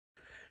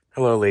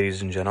Hello,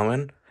 ladies and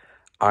gentlemen.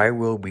 I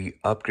will be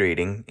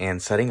upgrading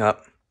and setting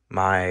up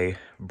my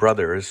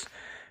brother's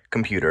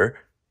computer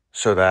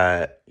so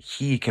that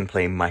he can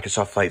play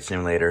Microsoft Flight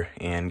Simulator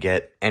and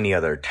get any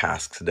other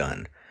tasks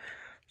done.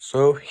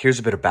 So, here's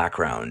a bit of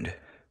background.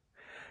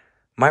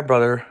 My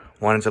brother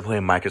wanted to play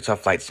Microsoft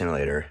Flight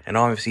Simulator, and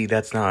obviously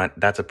that's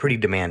a pretty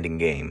demanding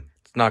game.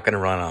 It's not going to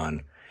run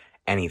on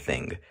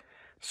anything.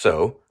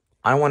 So,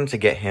 I wanted to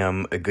get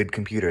him a good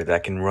computer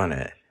that can run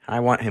it. I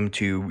want him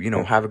to,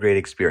 have a great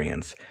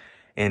experience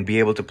and be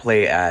able to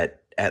play at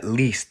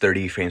least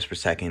 30 frames per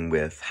second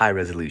with high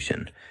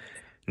resolution.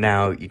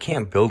 Now, you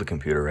can't build a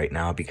computer right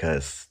now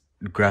because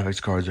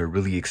graphics cards are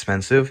really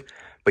expensive,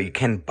 but you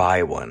can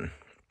buy one.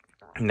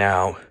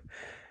 Now,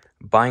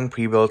 buying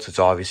pre-builts is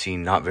obviously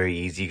not very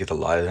easy because a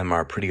lot of them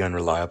are pretty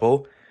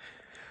unreliable.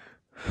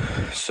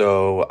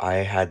 So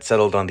I had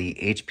settled on the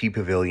HP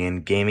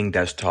Pavilion gaming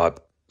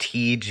desktop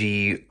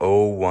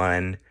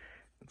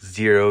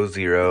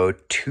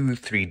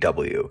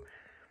TG01-0023w.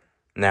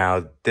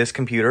 Now, this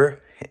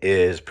computer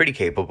is pretty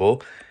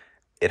capable.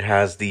 It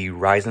has the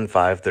Ryzen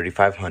 5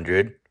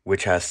 3500,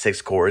 which has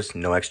 6 cores,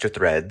 no extra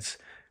threads,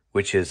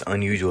 which is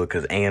unusual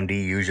because AMD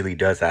usually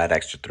does add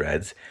extra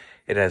threads.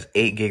 It has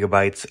 8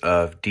 gigabytes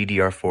of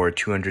DDR4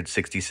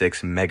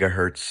 266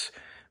 megahertz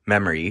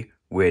memory,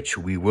 which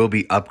we will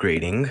be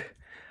upgrading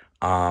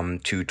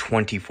to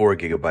 24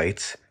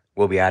 gigabytes.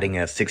 We'll be adding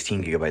a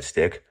 16 gigabyte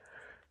stick.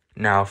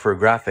 Now, for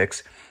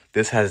graphics,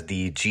 this has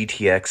the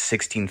GTX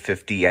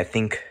 1650,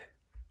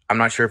 I'm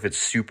not sure if it's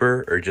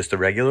super or just a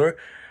regular.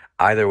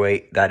 Either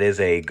way, that is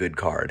a good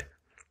card.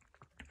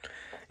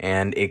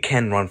 And it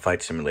can run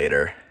Flight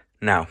Simulator.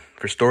 Now,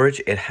 for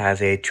storage, it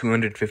has a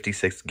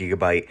 256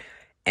 gigabyte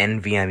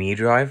NVMe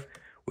drive,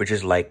 which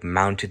is like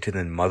mounted to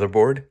the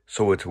motherboard,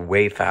 so it's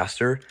way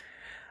faster.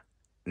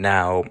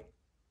 Now,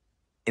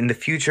 in the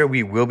future,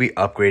 we will be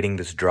upgrading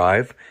this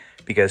drive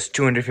because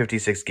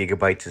 256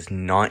 gigabytes is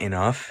not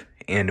enough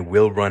and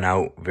will run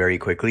out very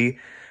quickly.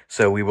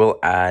 So we will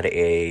add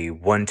a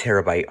 1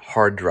 terabyte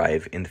hard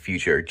drive in the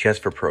future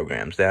just for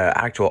programs. The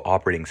actual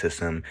operating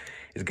system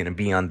is going to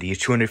be on the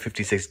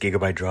 256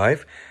 gigabyte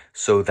drive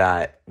so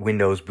that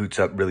Windows boots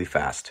up really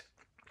fast.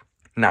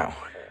 Now,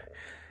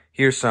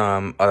 here's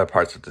some other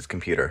parts of this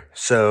computer.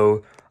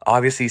 So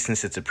obviously,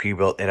 since it's a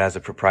pre-built, it has a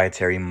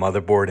proprietary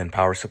motherboard and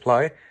power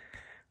supply.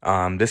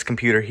 This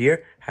computer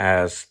here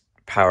has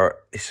power.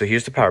 So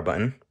here's the power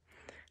button,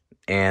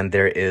 and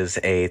there is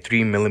a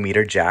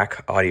 3mm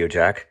jack, audio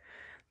jack.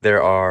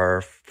 There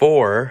are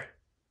 4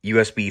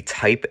 USB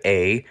Type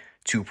A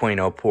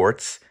 2.0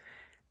 ports.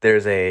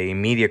 There's a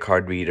media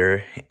card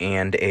reader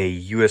and a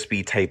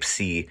USB Type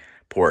C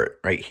port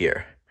right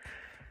here.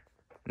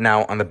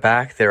 Now, on the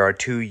back, there are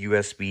 2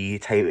 USB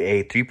Type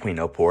A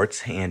 3.0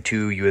 ports and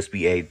 2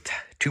 USB A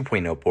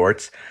 2.0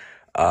 ports.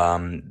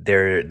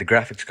 The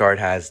graphics card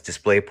has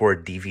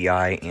DisplayPort,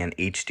 DVI, and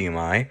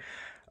HDMI.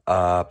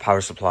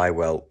 Power supply,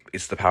 well,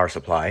 it's the power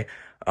supply.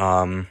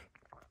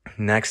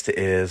 Next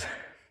is,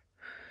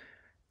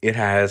 it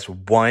has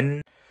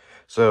one,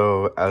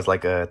 so as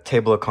like a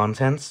table of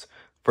contents,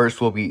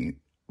 first we'll be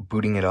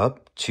booting it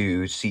up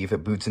to see if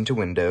it boots into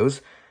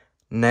Windows.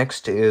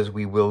 Next is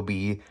we will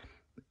be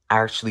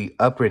actually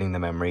upgrading the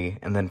memory,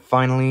 and then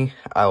finally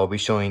I will be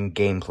showing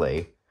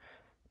gameplay,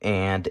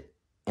 and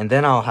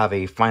then I'll have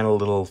a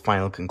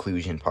final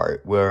conclusion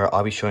part where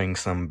I'll be showing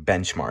some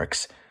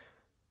benchmarks.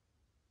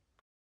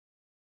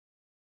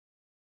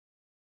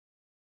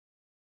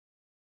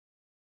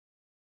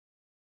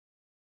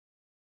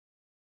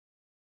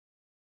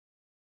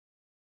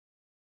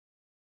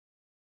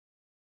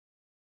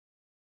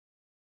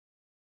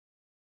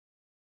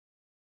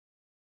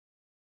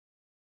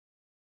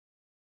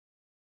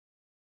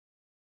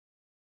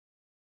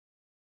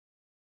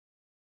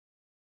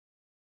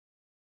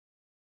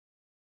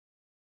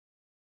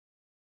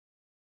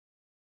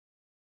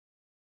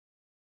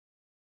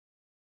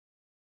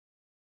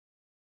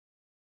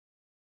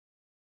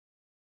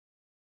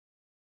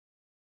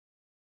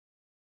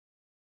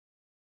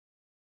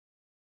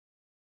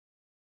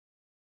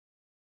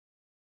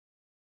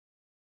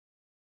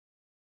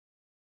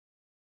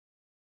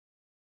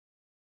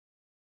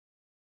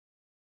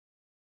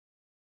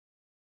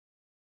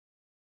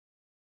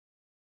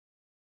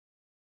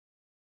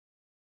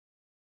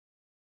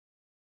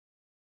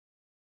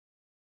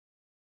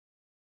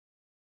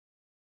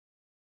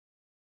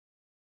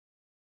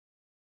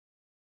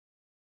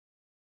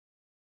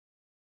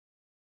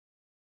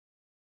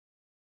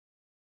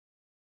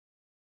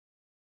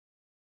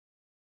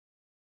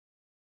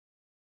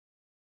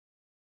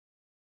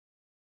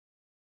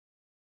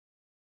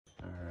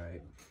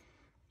 Alright.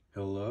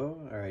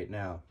 Hello? Alright,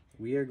 now,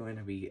 we are going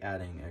to be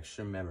adding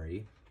extra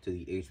memory to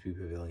the HP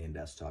Pavilion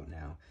desktop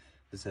now.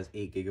 This has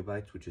 8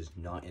 gigabytes, which is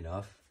not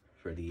enough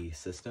for the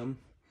system.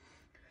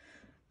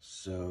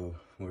 So,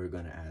 we're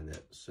going to add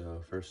it.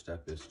 So, first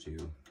step is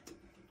to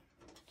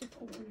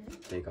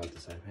take out the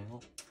side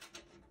panel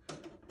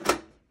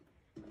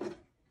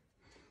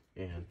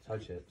and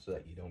touch it so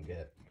that you don't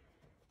get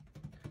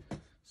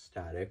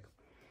static.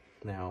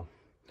 Now,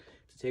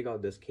 to take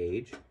out this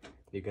cage,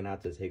 you're gonna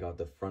have to take out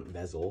the front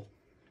bezel.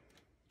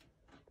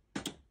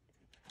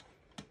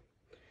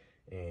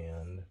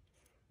 And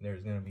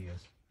there's gonna be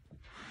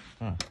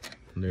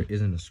there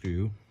isn't a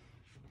screw.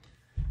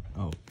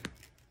 Oh.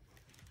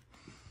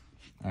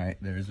 Alright,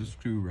 there's a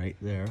screw right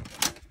there.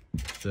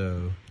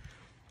 So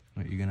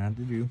what you're gonna have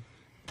to do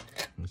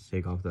is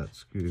take off that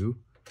screw.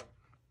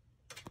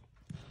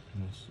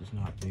 This is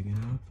not big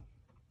enough.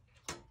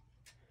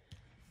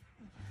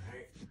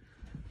 Alright,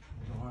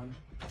 hold on.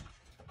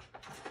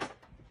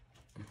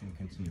 You can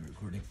continue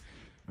recording.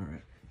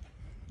 Alright.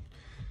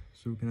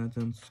 So we're gonna have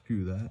to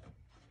unscrew that.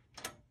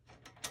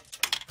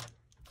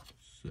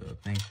 So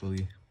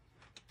thankfully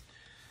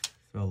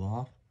fell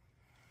off.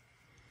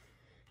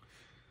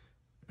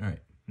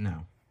 Alright,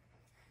 now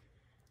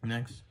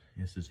next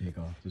is to take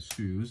off the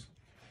screws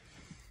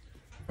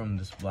from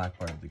this black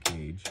part of the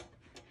cage.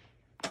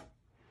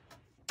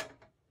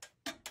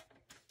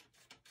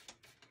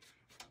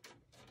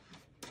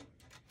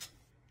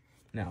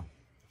 Now,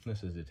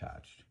 this is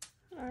attached.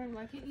 Alright,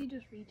 why can't you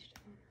just reach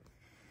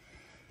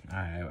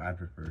down? I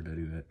prefer to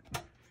do it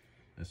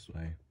this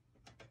way.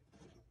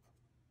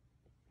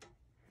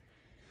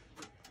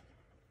 I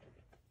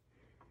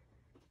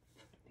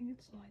think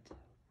it slides out.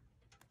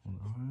 Hold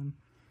on.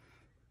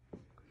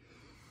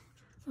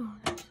 Oh,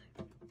 that's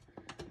like...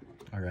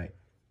 Alright,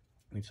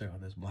 let me check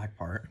out this black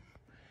part.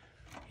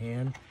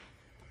 And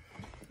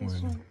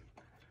This one.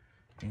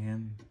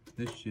 And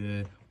this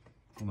should,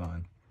 hold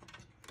on.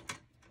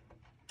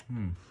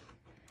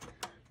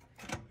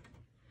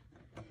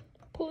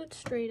 Pull it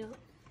straight up.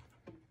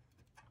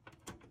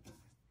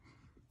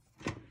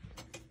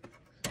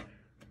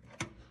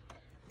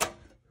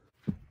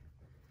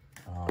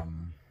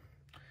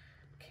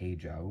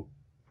 Cage out.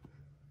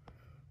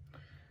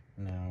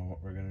 Now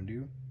what we're gonna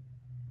do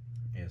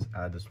is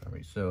add this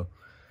memory. So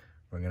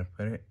we're gonna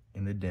put it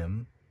in the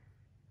dim.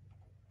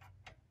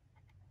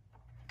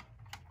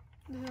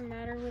 Does it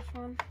matter which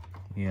one?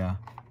 Yeah.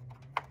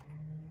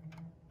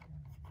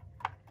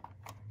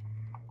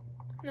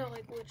 No,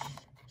 like which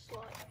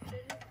slot you put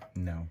it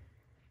in. No.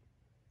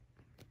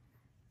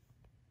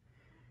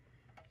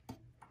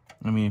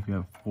 I mean, if you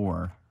have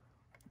 4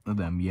 of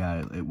them,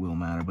 yeah, it will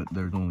matter, but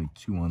there's only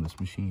 2 on this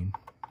machine.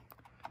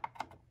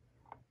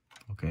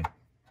 Okay.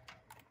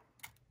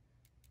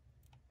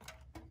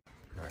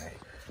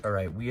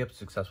 Alright, we have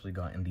successfully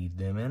gotten the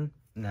dim in.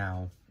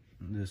 Now,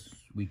 this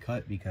we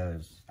cut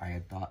because I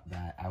had thought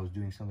that I was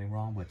doing something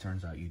wrong, but it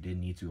turns out you did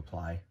need to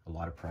apply a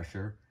lot of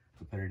pressure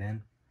to put it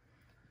in.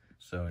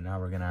 So now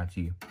we're gonna have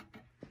to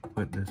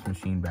put this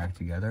machine back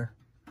together.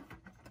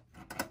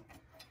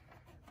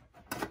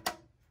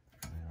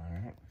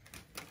 Alright.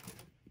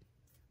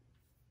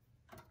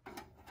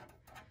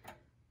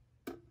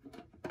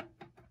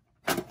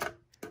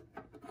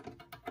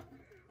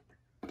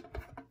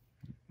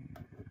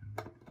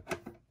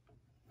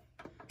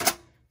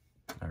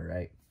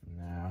 Alright,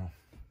 now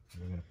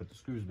we're gonna put the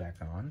screws back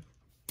on.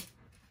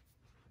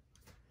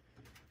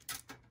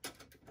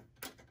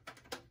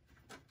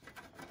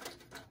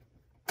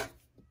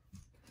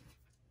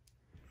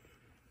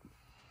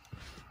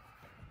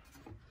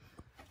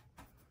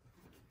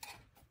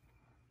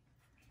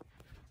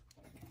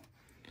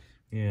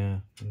 Yeah,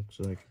 looks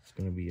like it's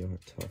gonna be a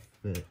tough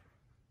fit.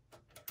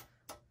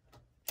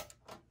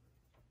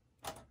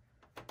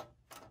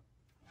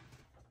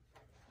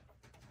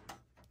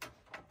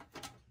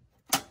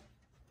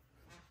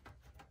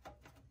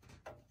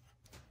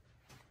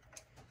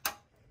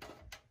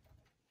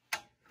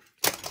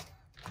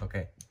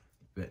 Okay,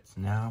 fits.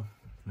 Now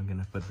I'm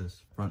gonna put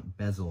this front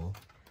bezel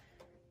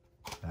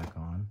back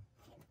on.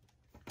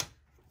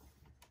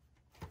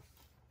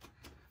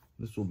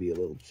 This will be a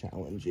little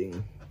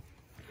challenging.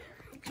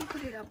 You can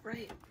put it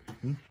upright.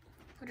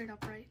 Put it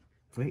upright.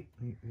 Wait.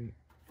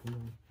 Hold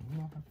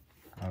on.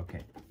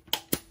 Okay.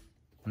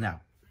 Now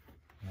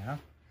we're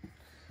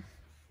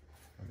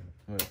gonna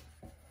put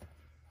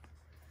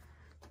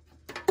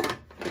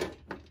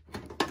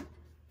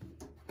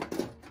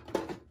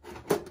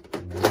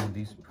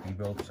these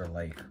pre-builts are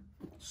like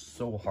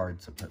so hard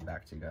to put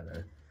back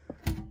together.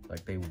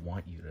 Like they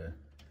want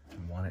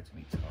it to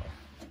be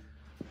tough.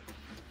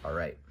 All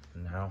right,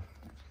 now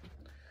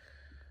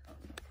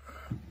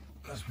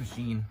this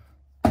machine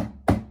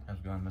has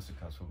gone a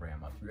successful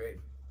RAM upgrade.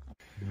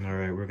 All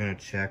right, we're gonna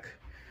check.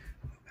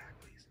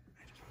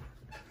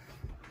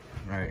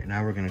 All right,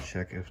 now we're gonna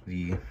check if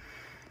the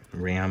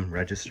RAM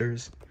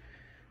registers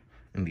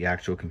in the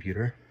actual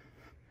computer.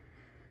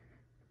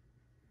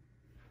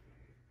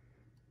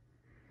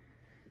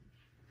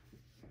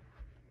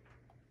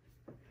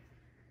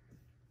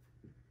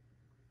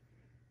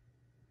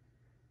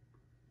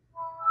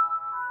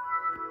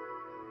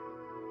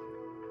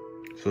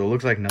 So it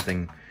looks like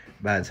nothing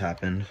bad's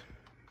happened.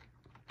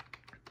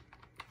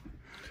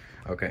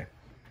 Okay.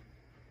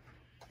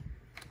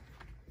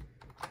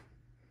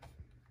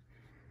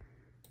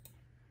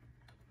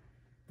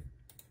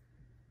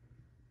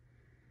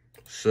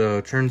 So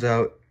it turns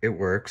out it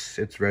works.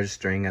 It's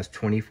registering as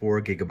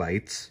 24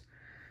 gigabytes.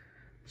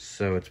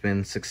 So it's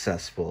been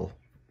successful.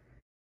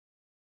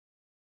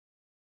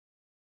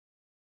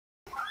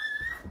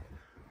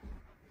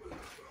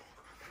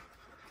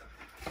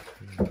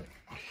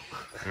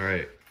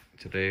 Alright,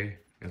 today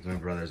is my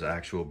brother's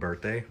actual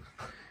birthday.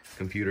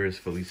 Computer is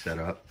fully set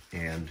up,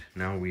 and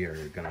now we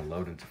are gonna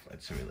load into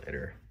Flight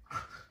Simulator. I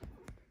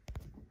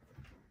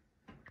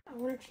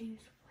want to change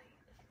the plane.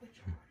 Which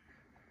one?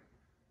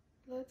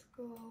 Let's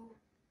go.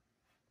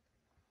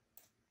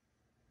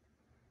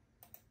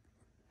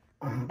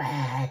 I'm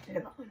just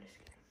kidding.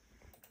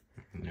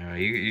 No,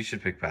 you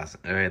should pick pass.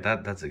 Alright,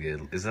 that's a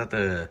good. Is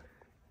that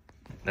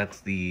that's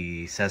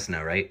the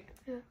Cessna, right?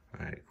 Yeah.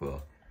 Alright,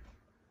 cool.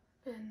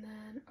 And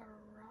then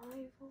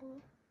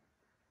arrival.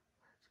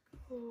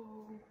 Let's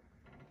go.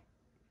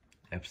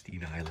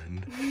 Epstein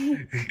Island.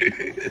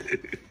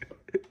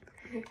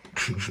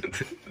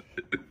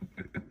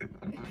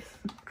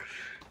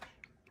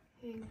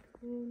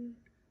 Cancun.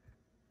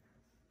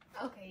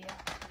 Okay,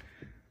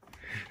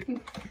 yeah.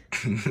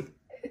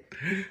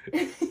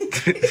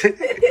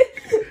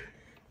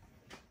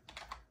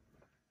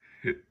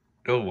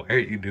 No, why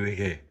aren't you doing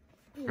it?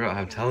 Bro,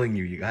 I'm telling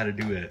you, you gotta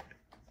do it.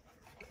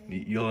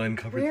 Okay. You'll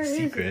uncover the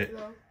secret.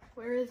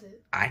 Where is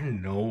it? I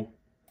don't know.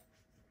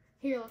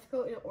 Here, let's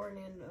go in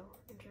Orlando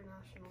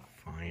International.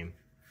 Fine.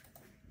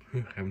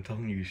 I'm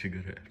telling you, you should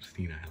go to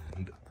Epstein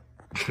Island.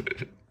 This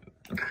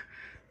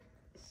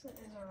is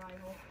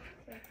arrival.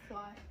 Let's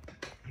fly.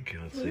 Okay,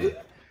 let's see.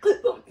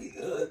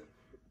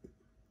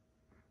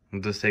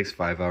 This takes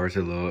 5 hours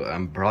to load.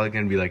 I'm probably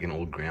gonna be like an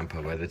old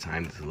grandpa by the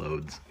time this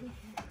loads.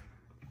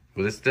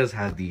 Well, this does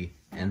have the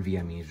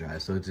NVMe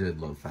drive, so it did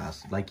load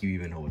fast. Like you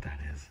even know what that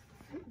is.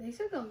 They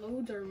said the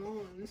loads are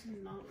long. This is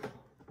not long.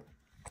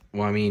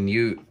 Well, I mean,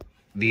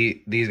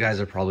 these guys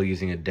are probably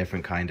using a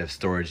different kind of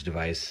storage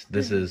device.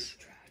 This is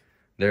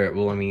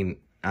well, I mean,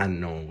 I don't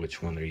know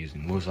which one they're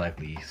using. Most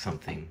likely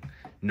something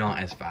not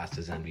as fast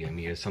as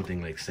NVMe or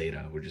something like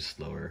SATA, which is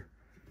slower.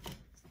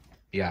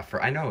 Yeah,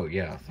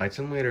 Flight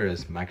Simulator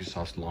is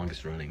Microsoft's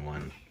longest running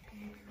one.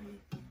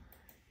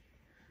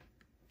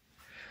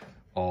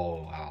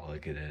 Oh, wow,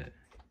 look at it.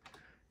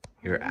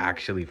 You're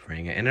actually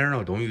playing it. And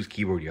no, don't use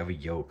keyboard. You have a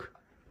yoke.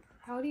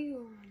 How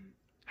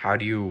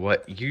do you...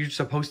 what? You're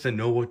supposed to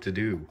know what to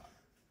do.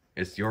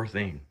 It's your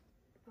thing.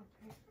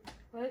 Okay.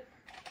 What?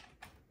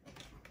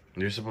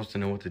 You're supposed to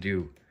know what to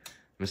do,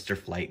 Mr.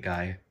 Flight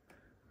Guy.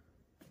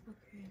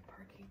 Okay,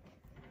 parking.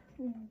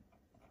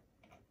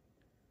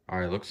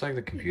 Alright, looks like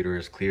the computer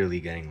is clearly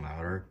getting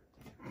louder.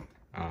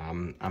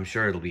 I'm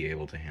sure it'll be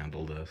able to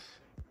handle this.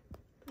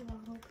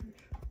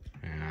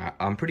 Yeah,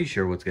 I'm pretty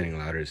sure what's getting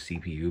louder is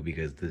CPU,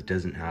 because this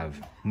doesn't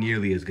have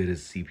nearly as good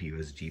as CPU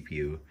as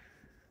GPU.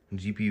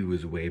 GPU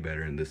is way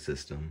better in this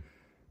system.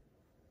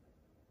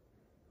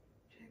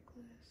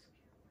 Checklist.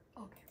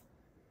 Okay.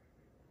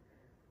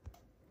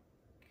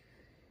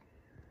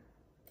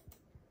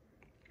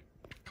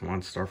 Come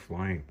on, start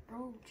flying.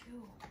 Bro,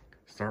 chill.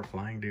 Start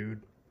flying,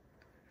 dude.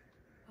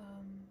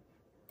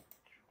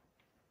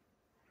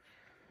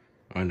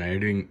 Oh, now you're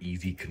doing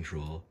easy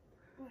control.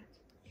 What?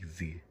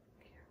 Easy.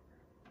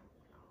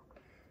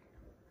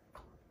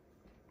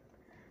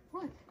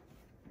 What?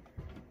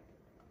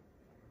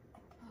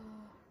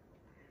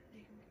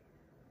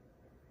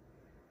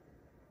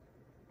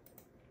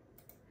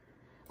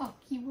 Oh,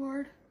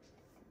 keyboard.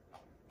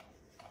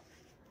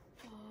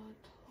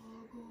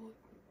 Toggle.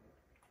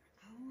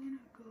 I wanna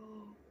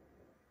go.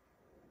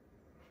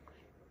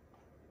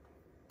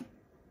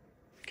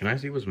 Can I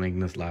see what's making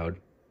this loud?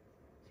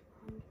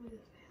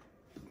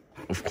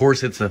 Of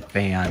course it's a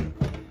fan.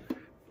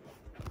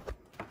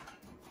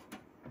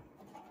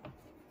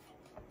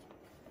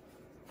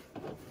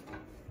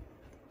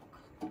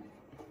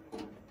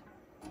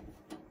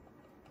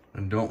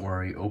 And don't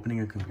worry, opening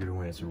a computer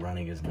when it's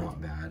running is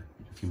not bad.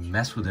 If you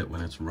mess with it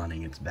when it's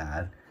running, it's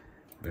bad.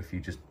 But if you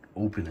just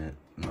open it,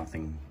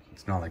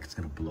 it's not like it's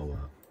gonna blow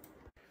up.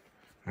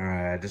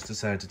 Alright, I just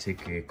decided to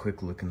take a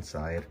quick look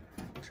inside.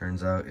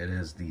 Turns out it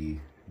is the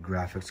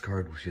graphics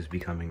card, which is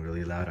becoming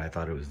really loud. I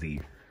thought it was the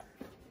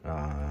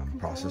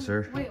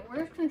processor. Wait,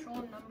 where's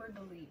control number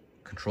delete?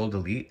 Control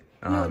delete?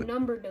 No,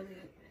 number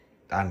delete.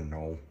 I don't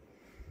know.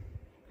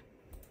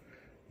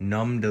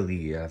 Num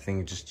delete. I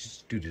think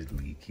just do the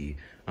delete key.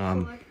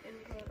 Select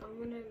input. I'm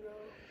gonna go.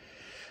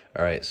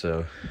 Alright,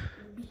 so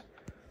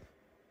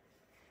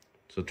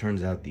it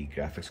turns out the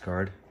graphics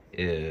card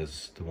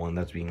is the one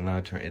that's being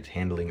loud. It's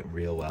handling it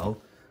real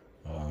well.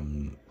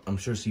 I'm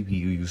sure CPU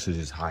usage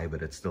is high,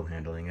 but it's still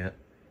handling it.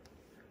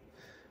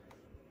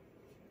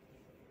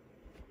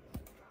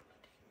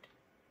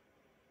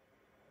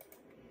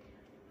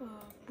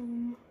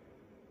 Boom.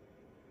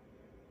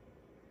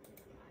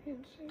 I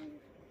can save.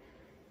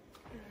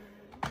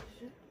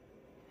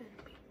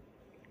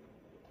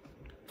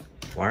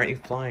 Why aren't you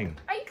flying?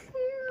 I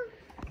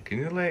can't. Can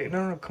you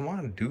no, come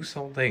on, do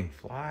something.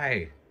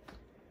 Fly.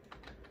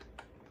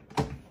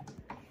 Come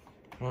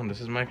on,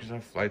 this is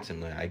Microsoft Flight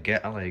Simulator. I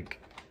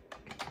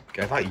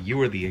thought you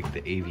were the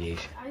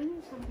aviation. I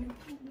need something.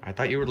 I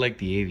thought you were like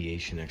the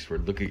aviation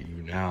expert. Look at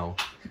you now.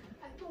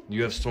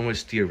 You have so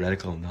much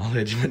theoretical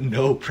knowledge, but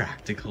no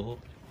practical.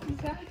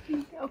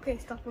 Exactly. Okay,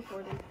 stop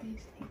recording,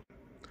 please.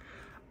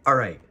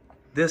 Alright,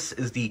 this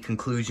is the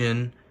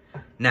conclusion.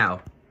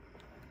 Now,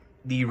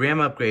 the RAM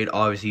upgrade,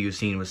 obviously you've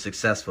seen, was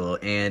successful,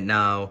 and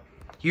now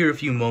here are a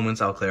few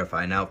moments I'll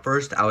clarify. Now,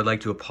 first, I would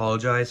like to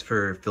apologize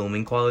for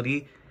filming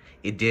quality.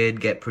 It did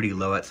get pretty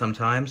low at some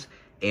times.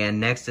 And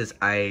next is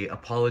I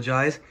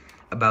apologize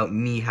about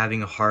me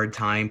having a hard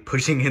time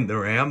pushing in the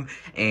RAM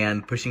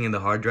and pushing in the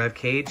hard drive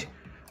cage.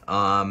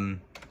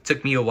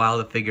 Took me a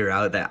while to figure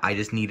out that I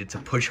just needed to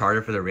push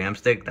harder for the RAM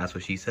stick. That's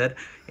what she said.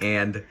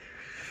 And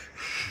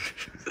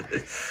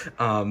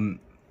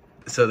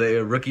so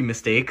the rookie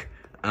mistake.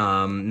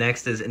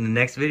 Next is in the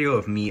next video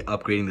of me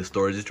upgrading the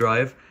storage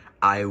drive,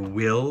 I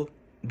will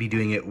be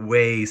doing it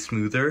way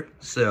smoother,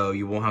 so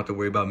you won't have to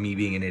worry about me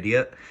being an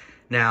idiot.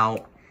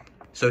 Now,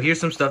 so here's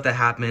some stuff that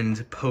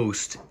happened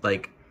post,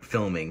 like,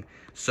 filming.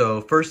 So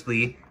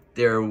firstly,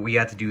 we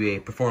had to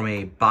perform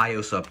a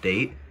BIOS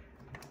update.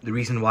 The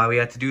reason why we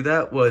had to do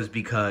that was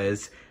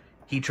because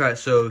he tried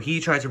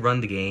to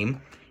run the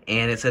game,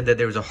 and it said that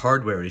there was a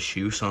hardware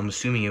issue, so I'm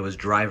assuming it was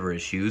driver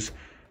issues.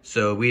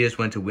 So we just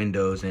went to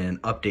Windows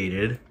and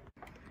updated.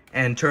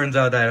 And turns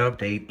out that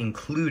update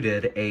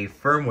included a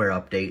firmware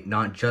update,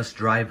 not just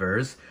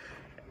drivers.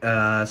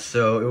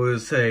 So it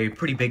was a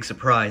pretty big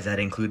surprise that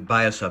it included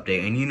BIOS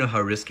update, and you know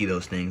how risky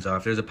those things are.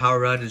 If there's a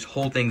power outage,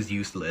 whole thing's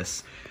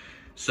useless.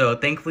 So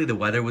thankfully the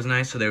weather was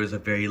nice, so there was a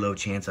very low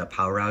chance of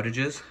power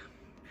outages.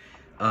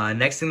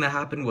 Next thing that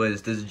happened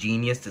was this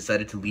genius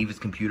decided to leave his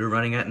computer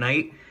running at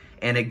night,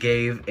 and it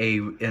gave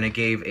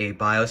a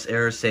BIOS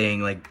error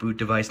saying like boot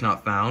device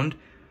not found.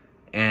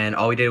 And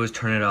all we did was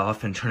turn it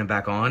off and turn it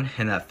back on,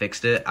 and that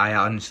fixed it. I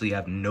honestly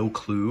have no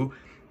clue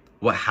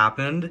what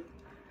happened,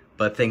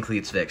 but thankfully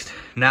it's fixed.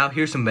 Now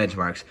here's some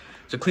benchmarks.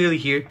 So clearly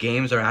here,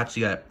 games are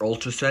actually at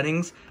ultra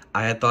settings.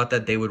 I had thought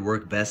that they would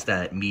work best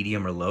at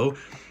medium or low,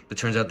 but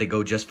turns out they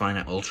go just fine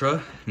at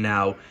ultra.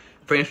 Now,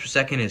 frames per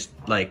second is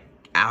like,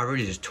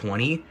 average is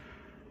 20,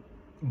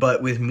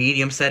 but with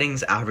medium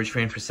settings, average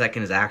frames per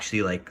second is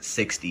actually like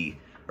 60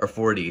 or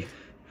 40.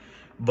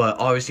 But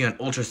obviously on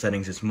ultra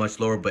settings, it's much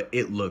lower, but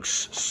it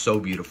looks so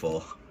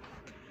beautiful.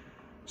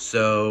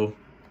 So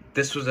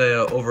this was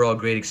a overall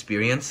great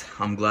experience.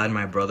 I'm glad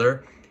my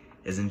brother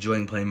is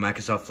enjoying playing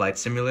Microsoft Flight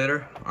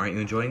Simulator. Aren't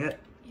you enjoying it?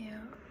 Yeah.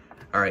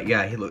 Alright,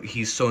 yeah,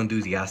 he's so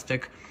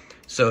enthusiastic.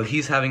 So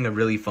he's having a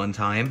really fun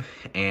time,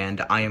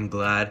 and I am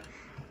glad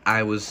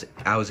I was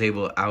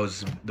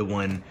the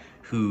one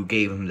who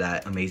gave him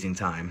that amazing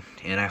time.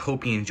 And I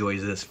hope he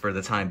enjoys this for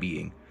the time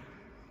being.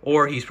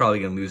 Or he's probably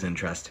going to lose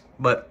interest.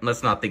 But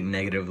let's not think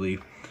negatively.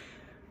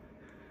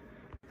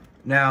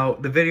 Now,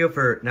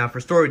 for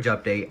storage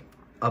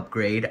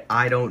upgrade,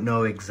 I don't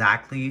know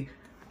exactly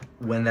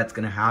when that's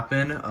going to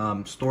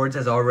happen. Storage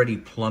has already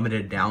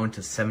plummeted down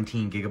to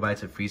 17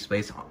 gigabytes of free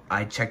space.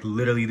 I checked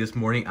literally this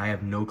morning. I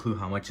have no clue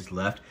how much is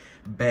left.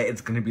 Bet it's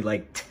going to be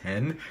like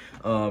 10.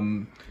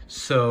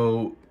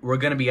 So we're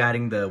going to be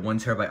adding the 1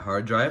 terabyte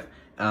hard drive.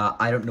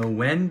 I don't know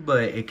when,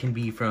 but it can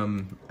be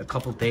from a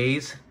couple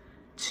days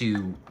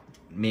to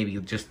maybe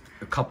just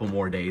a couple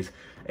more days.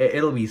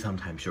 It'll be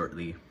sometime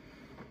shortly.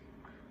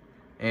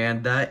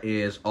 And that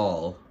is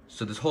all.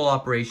 So this whole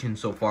operation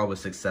so far was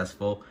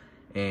successful,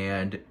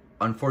 and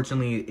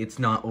unfortunately it's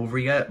not over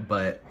yet,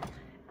 but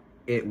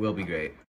it will be great.